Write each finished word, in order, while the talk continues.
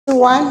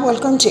everyone,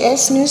 welcome to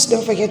S News.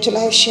 Don't forget to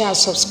like, share, and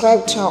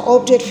subscribe to our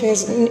update.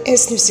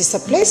 S News is a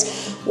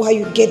place where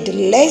you get the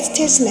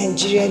latest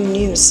Nigerian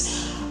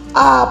news.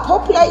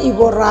 Popular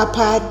Igbo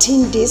rapper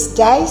Tidinz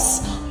dies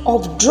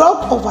of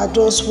drug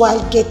overdose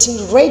while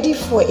getting ready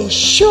for a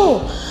show.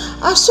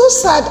 So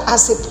sad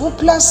as a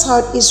popular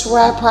Southeast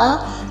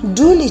rapper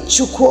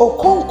Nollywood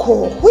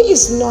Okonkwo, who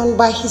is known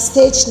by his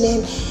stage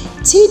name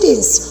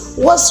Tidinz,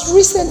 was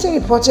recently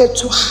reported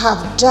to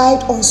have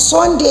died on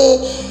Sunday,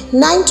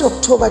 9th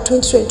October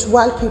 2020,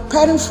 while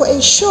preparing for a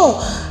show.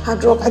 Her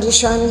drug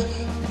addiction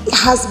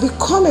has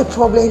become a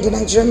problem in the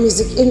Nigerian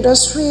music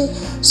industry.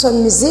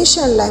 Some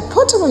musicians like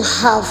Portable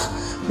have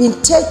been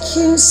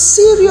taking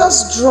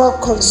serious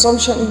drug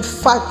consumption. In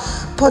fact,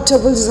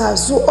 Portable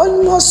Zazu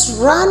almost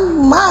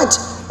ran mad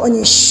on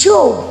a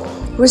show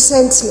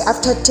recently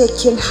after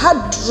taking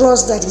hard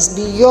drugs that is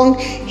beyond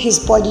his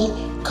body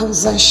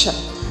consumption.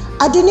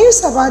 The news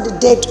about the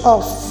death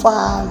of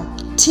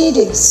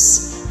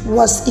Tidinz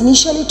was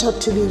initially thought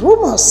to be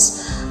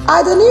rumors.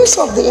 The news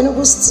of the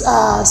Enugu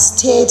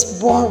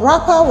state-born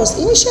rapper was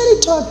initially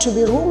thought to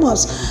be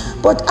rumors,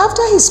 but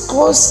after his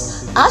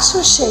close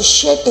associate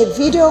shared a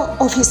video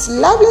of his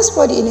lifeless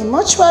body in a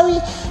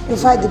mortuary, in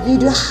fact, the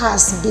video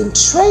has been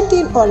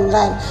trending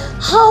online.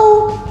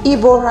 How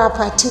Igbo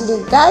rapper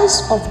Tidinz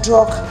dies of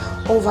drug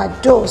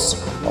overdose.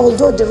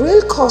 Although the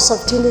real cause of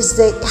Tidinz's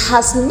death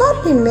has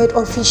not been made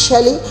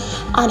officially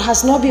and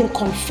has not been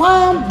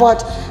confirmed,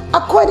 but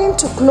according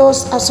to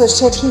close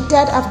associates, he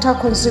died after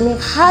consuming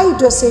high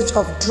dosage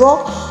of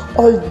drug,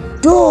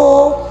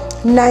 although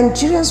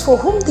Nigerians for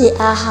whom they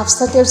are have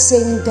started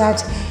saying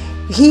that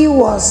he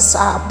was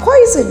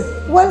poisoned.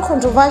 Well,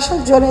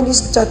 controversial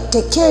journalist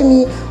Dr.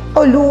 Kemi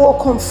Oluwo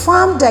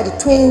confirmed that the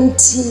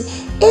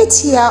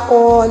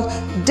 28-year-old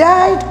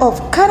died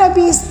of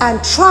cannabis and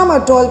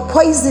tramadol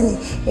poisoning.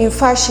 In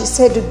fact, she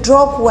said the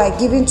drugs were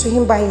given to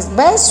him by his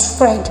best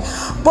friend,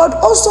 but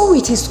also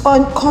with his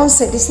own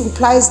consent. This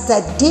implies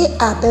that they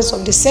are birds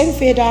of the same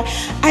feather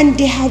and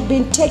they have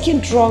been taking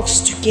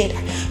drugs together.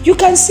 You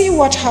can see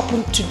what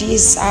happened to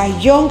this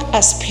young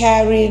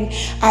aspiring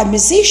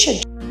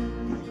musician.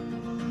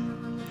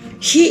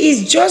 He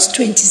is just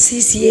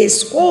 26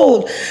 years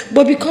old,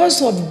 but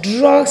because of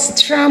drugs,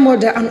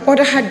 tramadol, and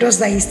other hard drugs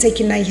that he's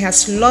taking now, he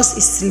has lost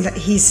his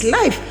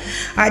life.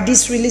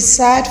 This is really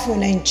sad for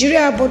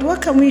Nigeria, but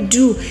what can we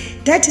do?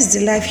 That is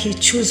the life he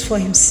chose for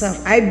himself.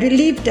 I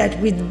believe that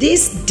with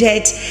this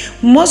death,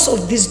 most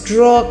of these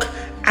drug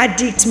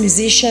addict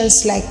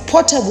musicians like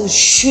Portable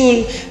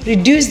should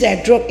reduce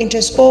their drug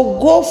interest or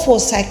go for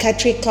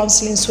psychiatric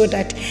counseling so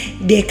that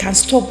they can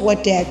stop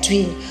what they are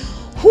doing.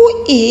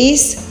 Who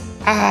is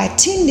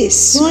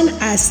Tidinz, known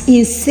as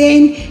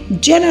Insane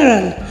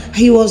General?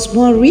 He was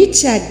born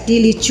Richard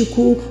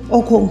Nollywood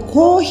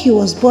Okonkwo. He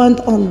was born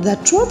on the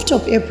 12th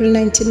of April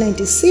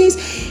 1996.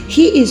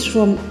 He is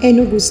from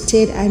Enugu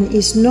State and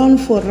is known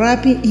for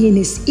rapping in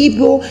his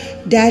Igbo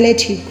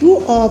dialect. He grew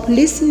up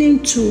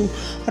listening to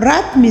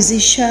rap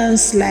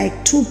musicians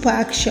like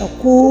Tupac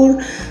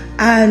Shakur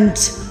and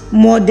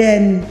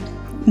Model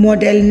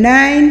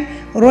 9,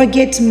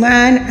 Rugged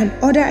Man, and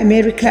other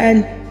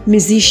American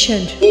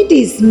musician.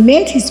 Tidinz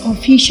made his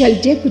official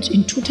debut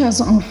in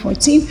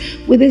 2014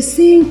 with a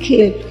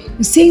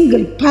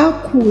single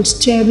Parkour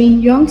starring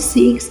Young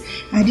Six,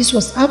 and this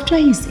was after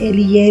his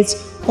early years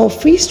of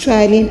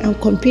freestyling and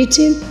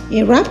competing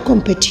in rap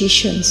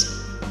competitions.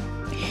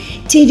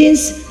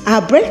 Tidinz's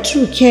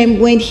breakthrough came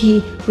when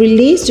he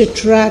released the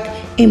track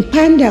in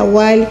Panda,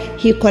 while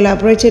he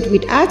collaborated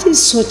with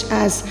artists such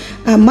as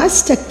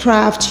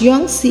Mastercraft,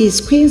 Young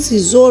Six, Quincy,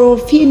 Zoro,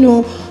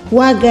 Fino,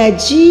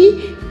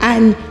 Wagaji,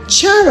 and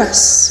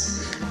Charas.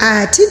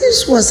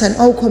 Tidinz was an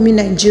upcoming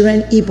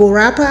Nigerian Igbo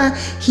rapper.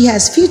 He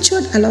has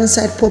featured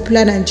alongside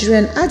popular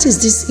Nigerian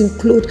artists. These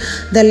include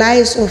the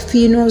likes of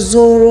Fino,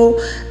 Zoro,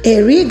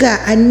 Eriga,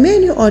 and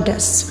many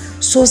others.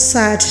 So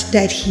sad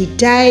that he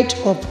died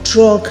of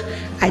drug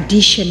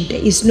addiction.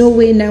 There is no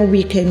way now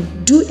we can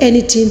do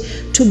anything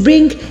to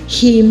bring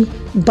him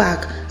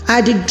back.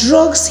 The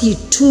drugs he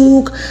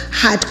took,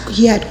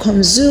 he had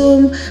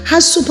consumed,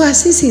 had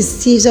superseded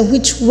his teeth,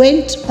 which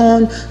went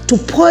on to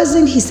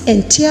poison his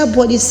entire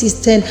body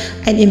system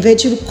and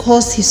eventually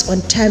caused his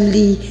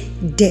untimely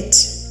death.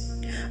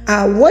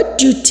 What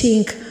do you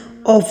think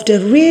of the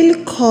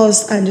real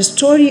cause and the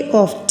story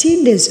of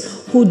Tidinz,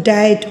 who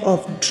died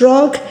of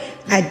drug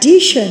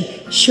addiction?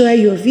 Share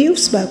your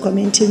views by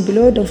commenting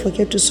below. Don't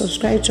forget to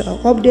subscribe to our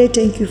update.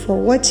 Thank you for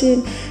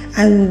watching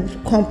and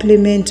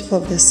compliment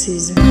of the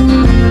season.